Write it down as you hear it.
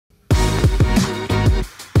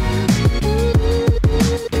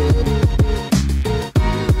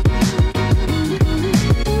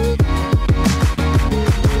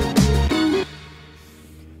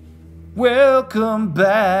Welcome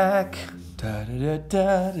back. Da, da,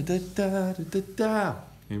 da, da, da, da, da, da.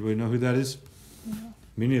 Anybody know who that is? No.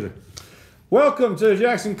 Me neither. Welcome to the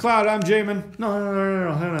JXN Cloud. I'm Jamin.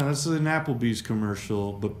 No. Hang on. This is an Applebee's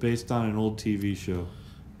commercial, but based on an old TV show.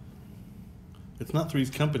 It's not Three's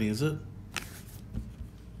Company, is it?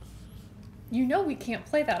 You know we can't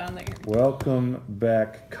play that on there. Welcome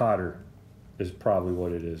back, Cotter, is probably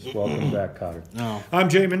what it is. Welcome back, Cotter. No. I'm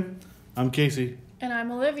Jamin. I'm Casey. And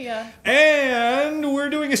I'm Olivia. And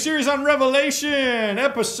we're doing a series on Revelation,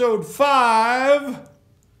 episode 5,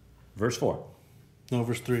 verse 4. No,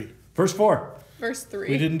 verse 3. Verse 4. Verse 3.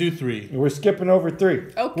 We didn't do 3. We're skipping over 3.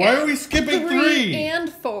 Okay. Why are we skipping 3? And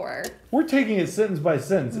 4. We're taking it sentence by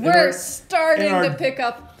sentence. We're starting in our to pick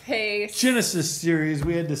up pace. Genesis series,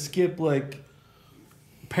 we had to skip like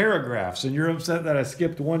paragraphs, and you're upset that I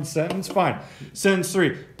skipped one sentence? Fine. Sentence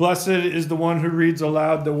 3. Blessed is the one who reads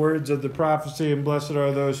aloud the words of the prophecy, and blessed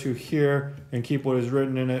are those who hear and keep what is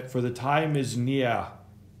written in it, for the time is near.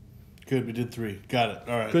 Good, we did 3. Got it.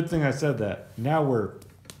 All right. Good thing I said that. Now we're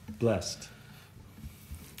blessed.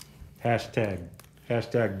 Hashtag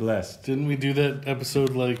blessed. Didn't we do that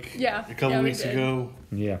episode like a couple weeks ago?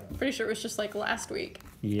 Yeah. Pretty sure it was just like last week.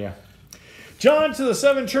 Yeah. John, to the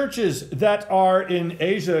 7 churches that are in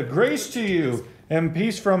Asia, grace to you and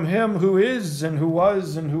peace from him who is and who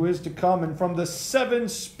was and who is to come, and from the 7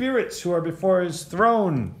 spirits who are before his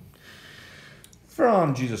throne.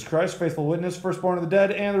 From Jesus Christ, faithful witness, firstborn of the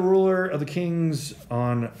dead, and the ruler of the kings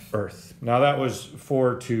on earth. Now that was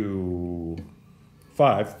 4 to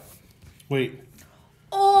 5. Wait.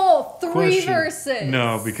 Oh, 3 Question. verses.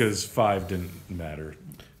 No, because 5 didn't matter.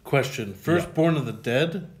 Question. Firstborn of the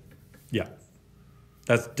dead? Yeah.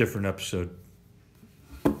 That's a different episode.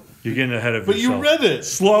 You're getting ahead of But yourself. you read it.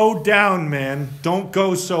 Slow down, man. Don't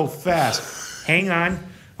go so fast. Hang on.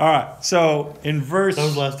 All right. So in verse... That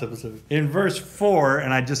was last episode. In verse 4,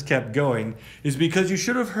 and I just kept going, is because you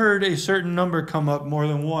should have heard a certain number come up more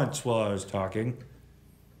than once while I was talking.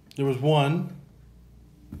 There was 1.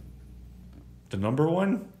 The number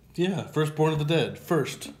 1? Yeah, firstborn of the dead.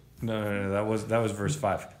 First. No. That was verse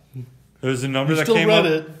 5. There's a number You that still came read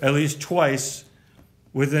up it. at least twice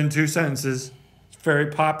within 2 sentences. It's a very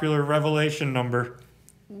popular Revelation number.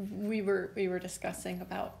 We were discussing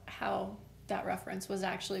about how that reference was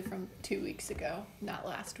actually from 2 weeks ago, not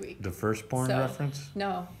last week. The firstborn reference?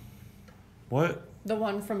 No. What? The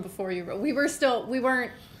one from before you wrote. We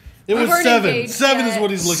weren't. It was 7. 7 is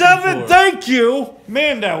what he's looking 7, for. thank you!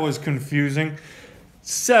 Man, that was confusing.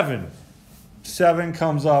 7. 7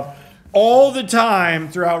 comes up all the time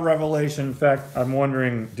throughout Revelation. In fact, I'm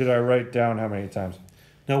wondering, did I write down how many times?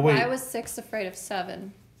 No, wait. Why was 6 afraid of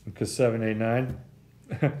 7? Because 7, 8, 9?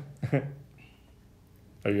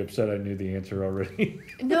 Are you upset I knew the answer already?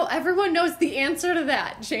 No, everyone knows the answer to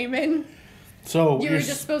that, Jamin. So You were you're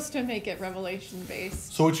just supposed to make it revelation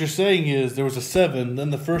based. So what you're saying is there was a 7,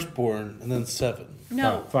 then the firstborn, and then 7.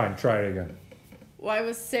 No. Fine, try it again. Why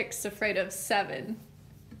was 6 afraid of 7?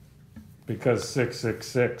 Because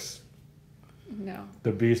 666. No.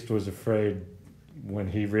 The beast was afraid when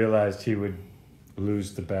he realized he would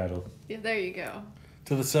lose the battle. Yeah, there you go.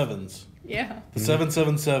 To the 7s. Yeah. The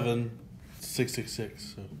 777,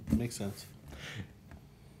 666. So it makes sense.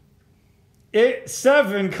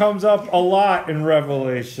 7 comes up a lot in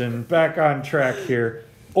Revelation. Back on track here.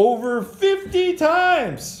 Over 50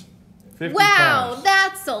 times. 50 Wow, times.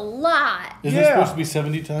 that's a lot. Isn't it supposed to be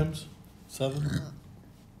 70 times? 7?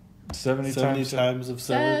 70 times. times of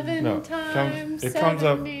 7? 7 No, times, it comes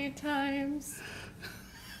up- 70 times.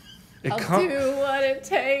 It I'll com- do what it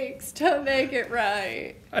takes to make it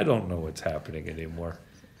right. I don't know what's happening anymore.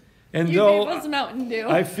 And You though gave us Mountain Dew.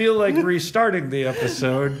 I feel like restarting the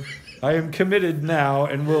episode, I am committed now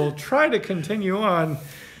and will try to continue on.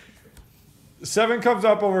 7 comes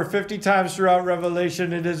up over 50 times throughout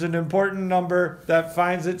Revelation. It is an important number that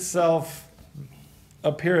finds itself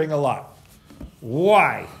appearing a lot.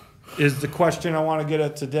 Why is the question I want to get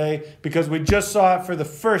at today? Because we just saw it for the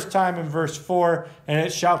first time in verse 4, and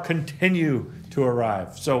it shall continue to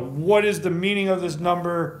arrive. So what is the meaning of this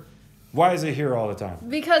number? Why is it here all the time?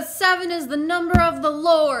 Because 7 is the number of the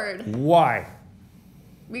Lord. Why?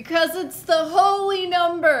 Because it's the holy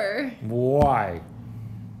number. Why?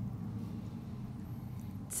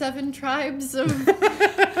 7 tribes of...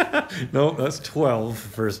 No, that's 12,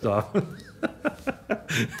 first off.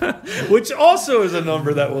 Which also is a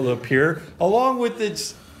number that will appear, along with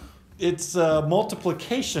its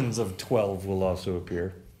multiplications of 12 will also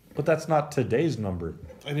appear. But that's not today's number.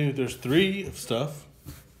 I knew there's 3 of stuff.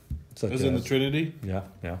 Such As in the Trinity? Yeah.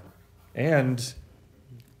 And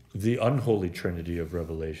the unholy trinity of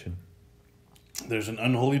Revelation. There's an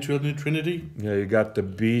unholy trinity. Yeah, you got the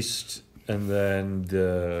beast, and then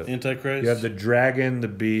the Antichrist. You have the dragon, the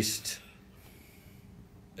beast,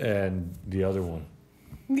 and the other one.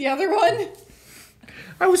 The other one?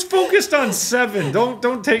 I was focused on 7.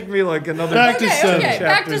 Don't take me like another. Back to 7. Okay,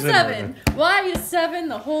 back to chapters in 7. Why is 7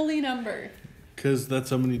 the holy number? Because that's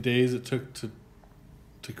how many days it took to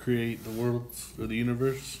create the worlds or the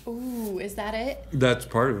universe. Ooh, is that it? That's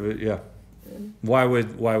part of it, yeah. Why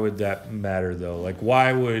would that matter though? Like,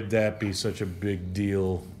 why would that be such a big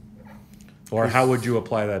deal? Or how would you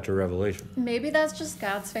apply that to Revelation? Maybe that's just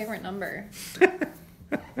God's favorite number.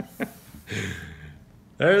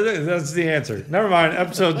 That's the answer. Never mind.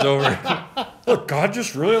 Episode's over. Look, God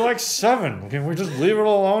just really likes 7. Can we just leave it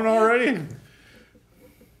alone already?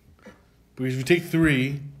 Because if you take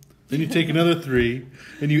 3, then you take another 3,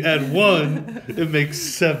 and you add 1, it makes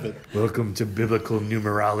 7. Welcome to biblical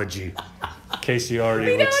numerology. Casey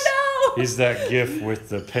already We don't know. He's that gif with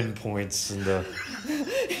the pinpoints and the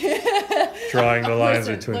drawing the lines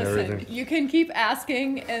between everything. You can keep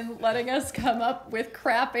asking and letting us come up with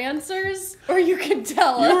crap answers, or you can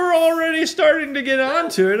tell You us. were already starting to get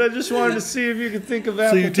onto it. I just wanted to see if you could think of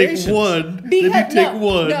So you applications. take 1, then you take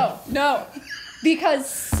 1. No. Because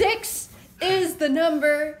 6 is the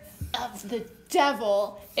number of the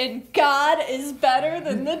devil, and God is better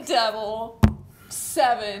than the devil.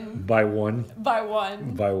 7 By 1. by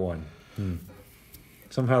 1. By 1.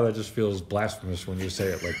 Somehow that just feels blasphemous when you say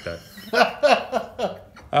it like that.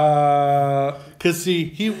 Because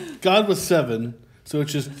see, God was 7, so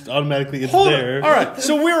it's just automatically it's Hold there. on. All right,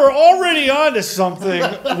 so we were already on to something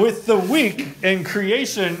with the week and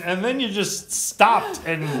creation, and then you just stopped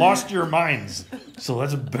and lost your minds. So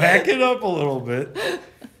let's back it up a little bit.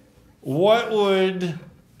 What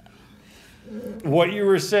you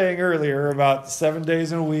were saying earlier about 7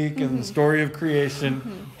 days in a week and the story of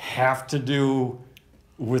creation have to do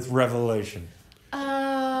with Revelation?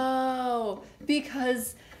 Oh,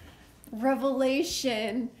 because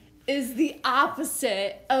Revelation is the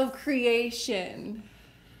opposite of creation.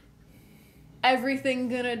 Everything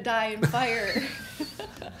gonna die in fire.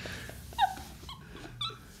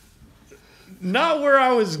 Not where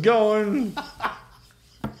I was going.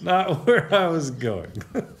 Not where I was going.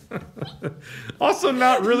 Also,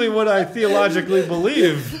 not really what I theologically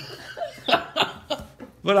believe.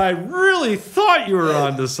 But I really thought you were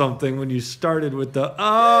onto something when you started with the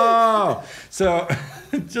So,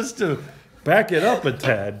 just to back it up a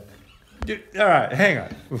tad. All right, hang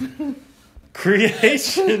on.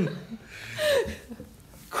 Creation.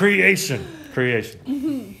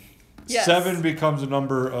 Mm-hmm. Yes. 7 becomes a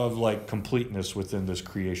number of like completeness within this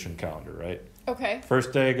creation calendar, right? Okay.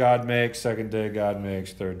 First day God makes, second day God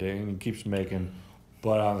makes, third day, and he keeps making.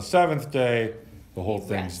 But on the 7th day, the whole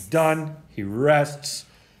thing's rests. done. He rests.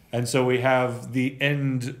 And so we have the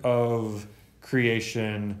end of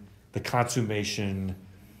creation, the consummation,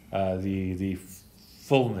 the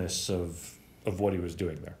fullness of what he was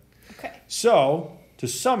doing there. Okay. So, to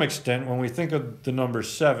some extent, when we think of the number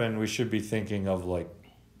 7, we should be thinking of like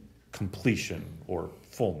completion or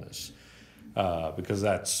fullness, because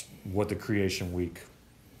that's what the creation week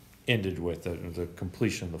ended with, the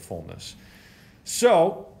completion, the fullness.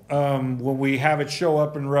 So, when we have it show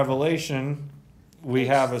up in Revelation, we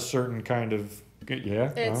have a certain kind of,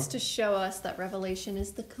 It's to show us that Revelation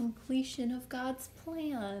is the completion of God's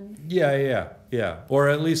plan. Yeah. Or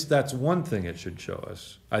at least that's one thing it should show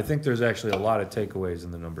us. I think there's actually a lot of takeaways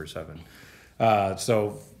in the number 7.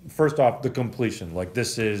 So first off, the completion. Like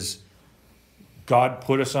this is, God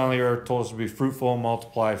put us on the earth, told us to be fruitful and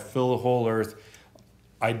multiply, fill the whole earth.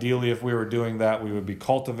 Ideally, if we were doing that, we would be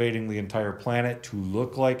cultivating the entire planet to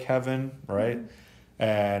look like heaven, right? Mm-hmm.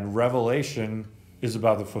 And Revelation is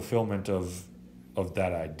about the fulfillment of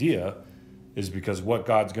that idea, is because what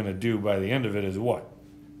God's going to do by the end of it is what?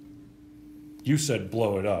 You said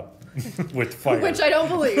blow it up with fire. Which I don't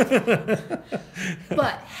believe.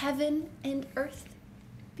 But heaven and earth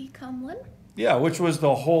become one? Yeah, which was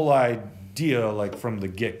the whole idea, like from the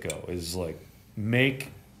get-go, is like make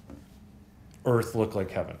earth look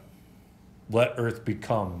like heaven. Let earth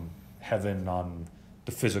become heaven on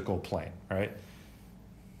the physical plane, right?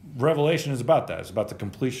 Revelation is about that. It's about the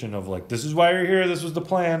completion of like, this is why you're here, this was the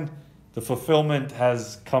plan, the fulfillment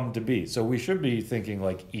has come to be. So we should be thinking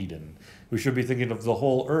like Eden. We should be thinking of the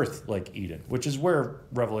whole earth like Eden, which is where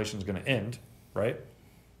Revelation is going to end, right?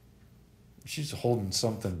 She's holding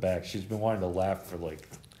something back. She's been wanting to laugh for like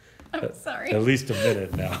I'm sorry. at least a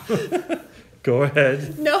minute now. Go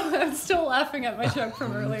ahead. No, I'm still laughing at my joke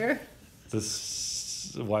from earlier.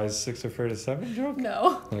 This why is 6 afraid of 7 joke?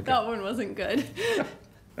 No, Okay. that one wasn't good.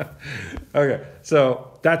 Okay,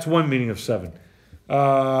 so that's one meaning of 7.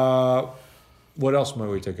 What else might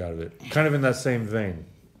we take out of it? Kind of in that same vein.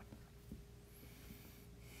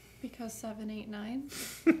 Because 7, 8, 9.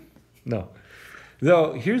 No.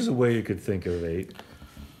 Though, here's a way you could think of 8.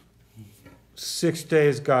 6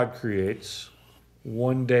 days God creates.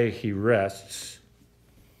 1 day he rests.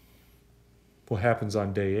 What happens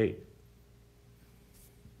on day 8?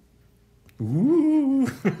 Ooh.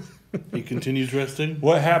 He continues resting.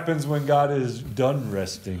 What happens when God is done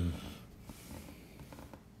resting?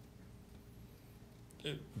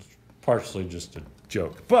 It's partially just a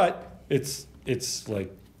joke, but it's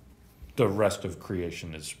like the rest of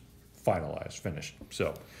creation is finalized, finished.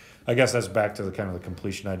 So I guess that's back to the kind of the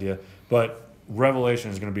completion idea. But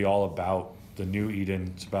Revelation is going to be all about the new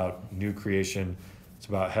Eden. It's about new creation. It's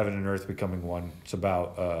about heaven and earth becoming one. It's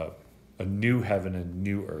about a new heaven and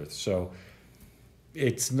new earth. So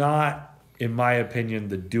it's not, in my opinion,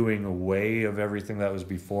 the doing away of everything that was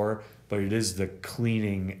before, but it is the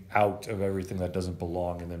cleaning out of everything that doesn't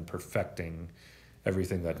belong and then perfecting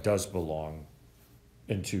everything that does belong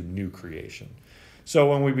into new creation. So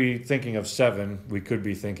when we be thinking of 7, we could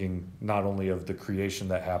be thinking not only of the creation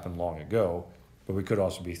that happened long ago, but we could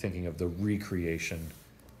also be thinking of the recreation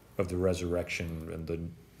of the resurrection and the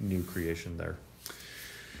new creation there.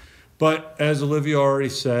 But as Olivia already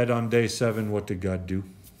said, on day 7, what did God do?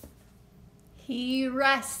 He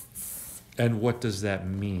rests. And what does that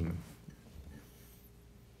mean?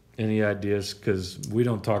 Any ideas? Because we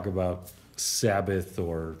don't talk about Sabbath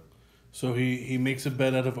or... So he makes a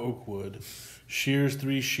bed out of oak wood, shears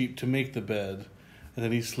 3 sheep to make the bed, and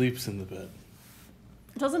then he sleeps in the bed.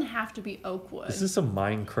 It doesn't have to be oak wood. Is this a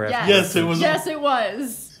Minecraft? Yes, it was. Yes, it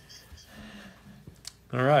was.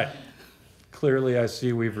 All right. Clearly, I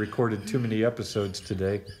see we've recorded too many episodes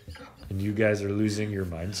today, and you guys are losing your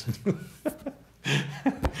minds.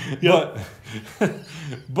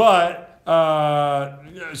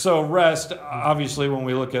 So rest, obviously, when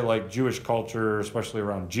we look at like Jewish culture, especially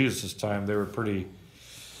around Jesus' time, they were pretty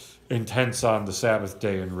intense on the Sabbath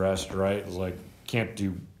day and rest, right? It was like, can't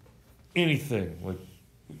do anything. Like,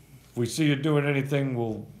 if we see you doing anything,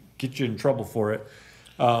 we'll get you in trouble for it.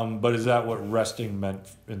 But is that what resting meant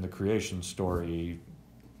in the creation story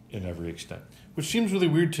in every extent? Which seems really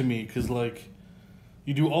weird to me, because like,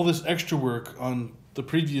 you do all this extra work on the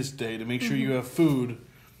previous day to make sure you have food,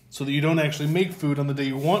 so that you don't actually make food on the day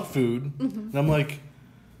you want food. And I'm like,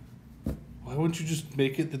 why wouldn't you just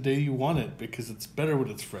make it the day you want it? Because it's better when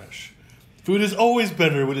it's fresh. Food is always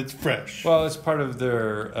better when it's fresh. Well, it's part of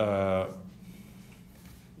their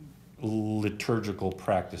liturgical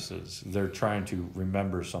practices. They're trying to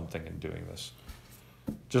remember something in doing this.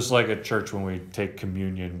 Just like at church, when we take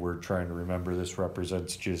communion, we're trying to remember this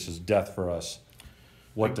represents Jesus' death for us.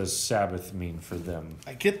 What does Sabbath mean for them?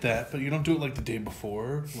 I get that, but you don't do it like the day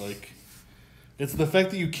before. Like, it's the fact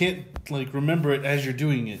that you can't like remember it as you're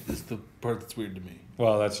doing it is the part that's weird to me.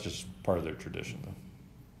 Well, that's just part of their tradition, though.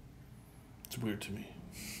 It's weird to me.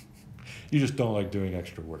 You just don't like doing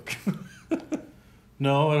extra work.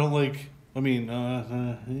 No, I don't like. I mean,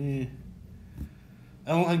 I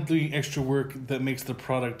don't like doing extra work that makes the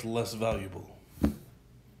product less valuable.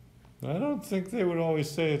 I don't think they would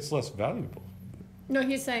always say it's less valuable. No,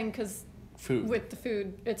 he's saying because Food. with the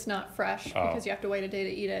food, it's not fresh because you have to wait a day to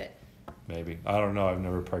eat it. Maybe. I don't know. I've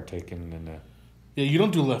never partaken in that. Yeah, you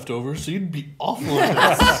don't do leftovers, so you'd be awful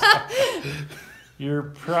at this. You're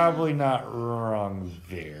probably not wrong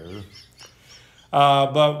there.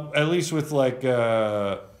 But at least with like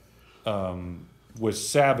with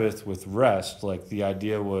Sabbath, with rest, like the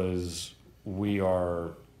idea was we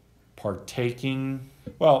are partaking.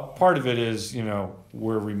 Well, part of it is, you know,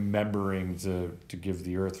 we're remembering to give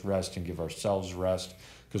the earth rest and give ourselves rest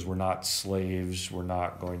because we're not slaves. We're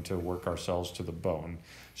not going to work ourselves to the bone.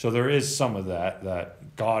 So there is some of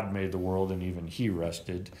that God made the world and even he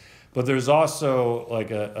rested. But there's also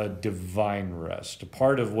like a divine rest. A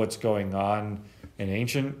part of what's going on in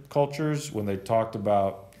ancient cultures when they talked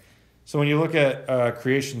about... So when you look at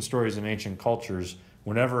creation stories in ancient cultures,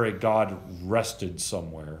 whenever a god rested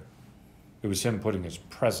somewhere, it was him putting his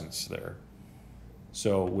presence there.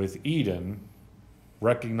 So with Eden,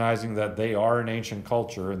 recognizing that they are an ancient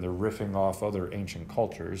culture and they're riffing off other ancient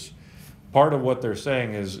cultures, part of what they're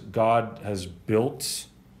saying is God has built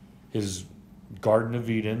his Garden of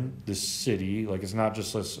Eden, this city. Like, it's not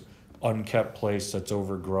just this unkept place that's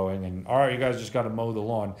overgrowing and, all right, you guys just got to mow the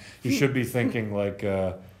lawn. You should be thinking like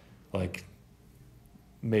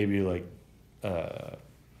maybe like I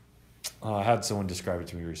had someone describe it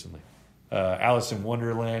to me recently. Alice in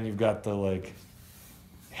Wonderland, you've got the like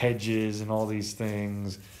hedges and all these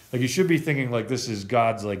things. Like, you should be thinking like this is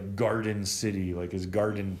God's like garden city, like his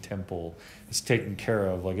garden temple. It's taken care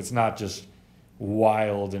of. Like, it's not just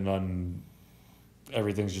wild and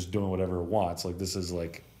everything's just doing whatever it wants. Like, this is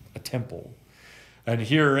like a temple. And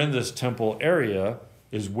here in this temple area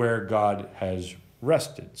is where God has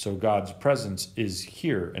rested. So God's presence is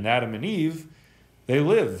here. And Adam and Eve, they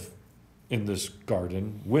live in this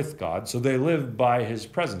garden with God. So they live by his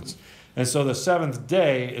presence. And so the seventh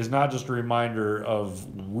day is not just a reminder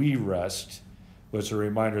of we rest, but it's a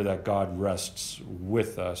reminder that God rests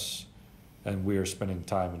with us and we are spending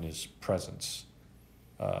time in his presence.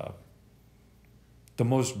 The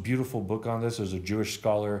most beautiful book on this is a Jewish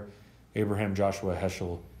scholar, Abraham Joshua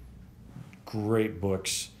Heschel. Great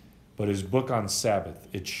books. But his book on Sabbath,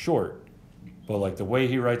 it's short, but like the way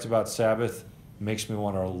he writes about Sabbath makes me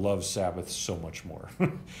want to love Sabbath so much more.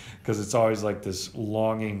 Because it's always like this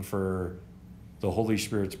longing for the Holy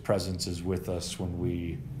Spirit's presence is with us when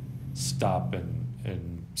we stop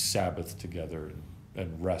and Sabbath together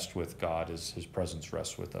and rest with God as his presence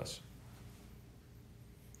rests with us.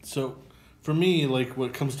 So for me, like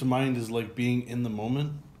what comes to mind is like being in the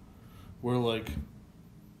moment, where like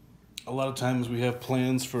a lot of times we have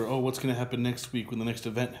plans for, oh, what's going to happen next week when the next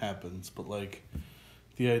event happens. But like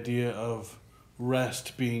the idea of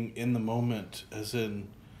rest being in the moment, as in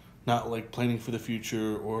not like planning for the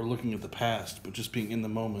future or looking at the past, but just being in the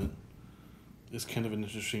moment, is kind of an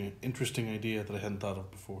interesting idea that I hadn't thought of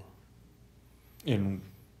before. In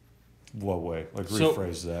what way? Like,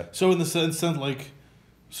 rephrase that. So in the sense like,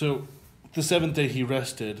 so the seventh day he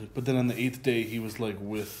rested, but then on the eighth day he was like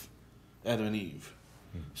with Adam and Eve.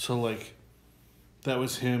 So like that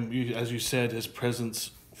was him, as you said, his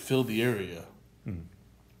presence filled the area.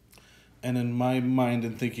 And in my mind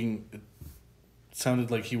and thinking, it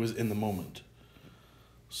sounded like he was in the moment.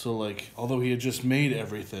 So like, although he had just made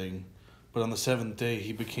everything, but on the seventh day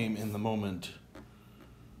he became in the moment.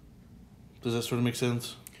 Does that sort of make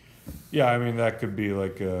sense? Yeah, I mean, that could be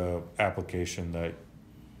like a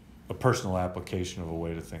personal application of a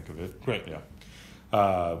way to think of it. Right.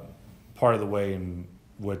 Yeah. Part of the way in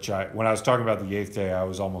which when I was talking about the eighth day, I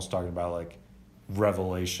was almost talking about like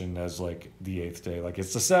revelation as like the eighth day. Like,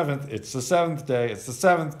 it's the seventh day, it's the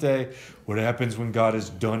seventh day. What happens when God is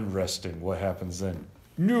done resting? What happens then?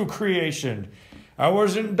 New creation. I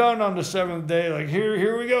wasn't done on the seventh day. Like,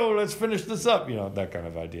 here we go. Let's finish this up. You know, that kind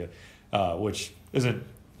of idea, which isn't,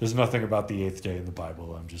 there's nothing about the eighth day in the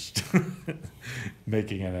Bible. I'm just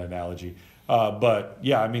making an analogy. But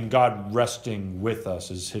yeah, I mean, God resting with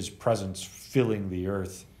us is his presence filling the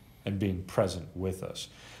earth and being present with us.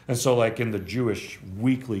 And so like in the Jewish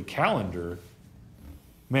weekly calendar,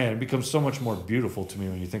 man, it becomes so much more beautiful to me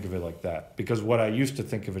when you think of it like that. Because what I used to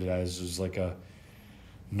think of it as is like a,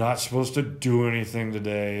 not supposed to do anything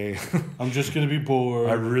today. I'm just going to be bored.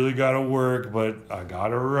 I really got to work, but I got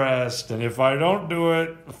to rest. And if I don't do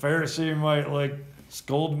it, a Pharisee might like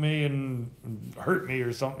scold me and hurt me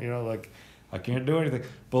or something, you know, like I can't do anything.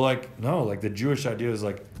 But like, no, like the Jewish idea is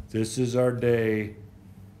like, this is our day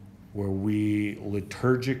where we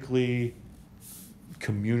liturgically,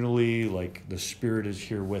 communally, like the Spirit is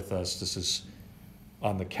here with us. This is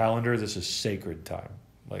on the calendar. This is sacred time.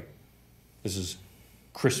 Like, this is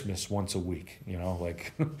Christmas once a week, you know,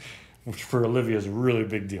 like, which for Olivia is a really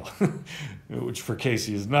big deal, which for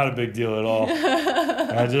Casey is not a big deal at all.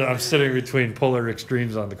 I'm sitting between polar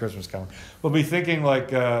extremes on the Christmas calendar. But be thinking like,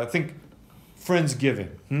 think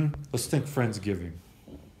Friendsgiving. Let's think Friendsgiving.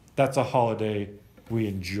 That's a holiday we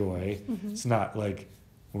enjoy. It's not like,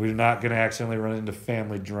 we're not going to accidentally run into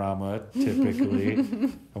family drama typically.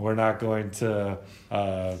 And we're not going to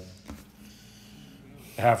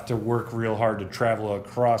have to work real hard to travel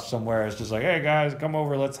across somewhere. It's just like, hey guys, come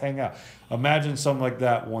over, let's hang out. Imagine something like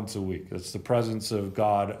that once a week. It's the presence of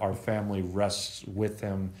God. Our family rests with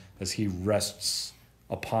him as he rests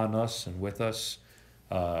upon us and with us.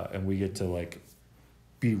 And we get to like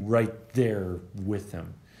be right there with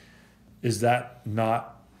him. Is that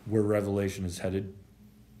not where Revelation is headed?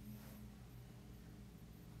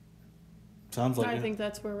 Sounds like I it. think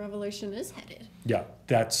that's where Revelation is headed. Yeah,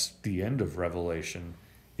 that's the end of Revelation,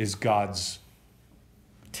 is God's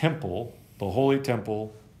temple, the holy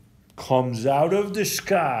temple, comes out of the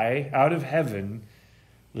sky, out of heaven,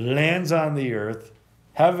 lands on the earth.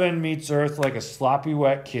 Heaven meets earth like a sloppy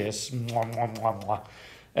wet kiss. Mwah, mwah, mwah, mwah.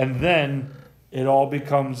 And then it all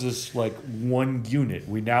becomes this like one unit.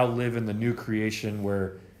 We now live in the new creation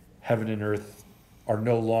where heaven and earth are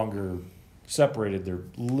no longer separated. They're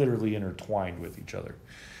literally intertwined with each other.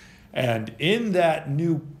 And in that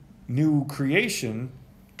new creation,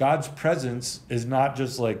 God's presence is not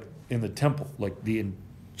just like in the temple, like the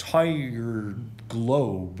entire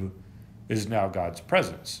globe is now God's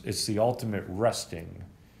presence. It's the ultimate resting.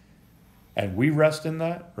 And we rest in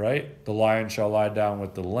that, right? The lion shall lie down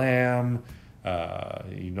with the lamb.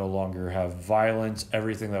 You no longer have violence.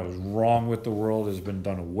 Everything that was wrong with the world has been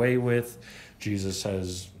done away with. Jesus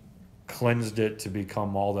has cleansed it to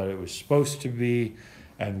become all that it was supposed to be.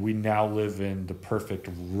 And we now live in the perfect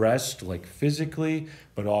rest, like physically,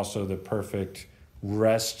 but also the perfect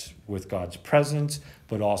rest with God's presence,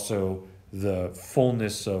 but also the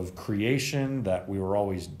fullness of creation that we were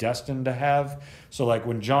always destined to have. So like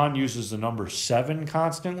when John uses the number 7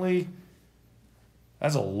 constantly,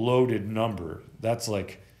 that's a loaded number. That's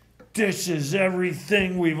like, this is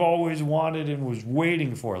everything we've always wanted and was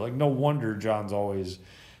waiting for. Like, no wonder John's always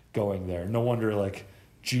going there. No wonder like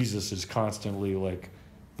Jesus is constantly like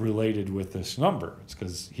related with this number. It's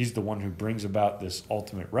because he's the one who brings about this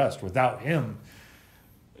ultimate rest. Without him,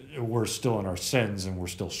 we're still in our sins and we're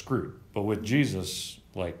still screwed. But with Jesus,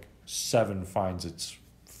 like 7 finds its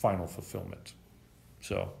final fulfillment.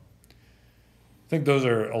 So I think those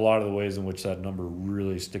are a lot of the ways in which that number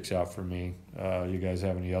really sticks out for me. You guys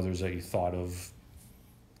have any others that you thought of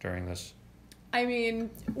during this? I mean,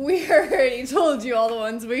 we already told you all the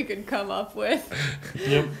ones we could come up with.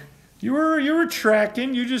 Yep. You were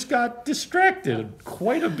tracking. You just got distracted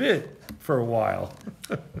quite a bit for a while.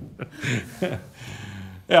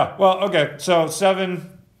 Yeah, well, okay. So 7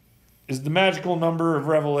 is the magical number of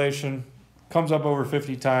Revelation. Comes up over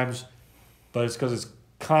 50 times, but it's because it's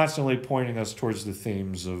constantly pointing us towards the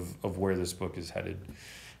themes of where this book is headed.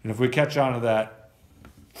 And if we catch on to that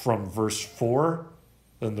from verse 4,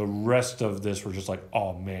 then the rest of this we're just like,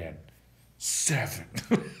 oh man, 7.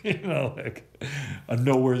 Like I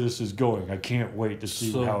know where this is going. I can't wait to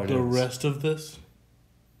see how it the ends. rest of this?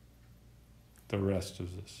 The rest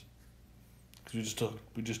of this. Because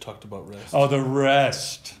we just talked about rest. Oh, the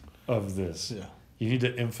rest of this. Yeah. You need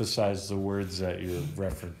to emphasize the words that you're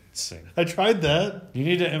referencing. I tried that. You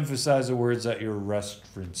need to emphasize the words that you're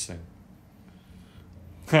referencing.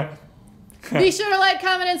 Be sure to like,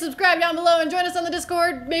 comment, and subscribe down below, and join us on the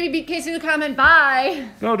Discord. Maybe beat Casey with a comment. Bye.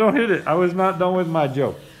 No, don't hit it. I was not done with my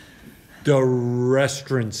joke. The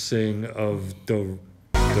referencing of the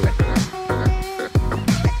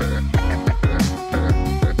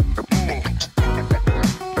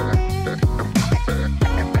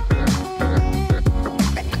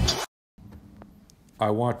I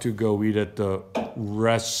want to go eat at the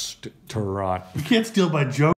restaurant. You can't steal my joke.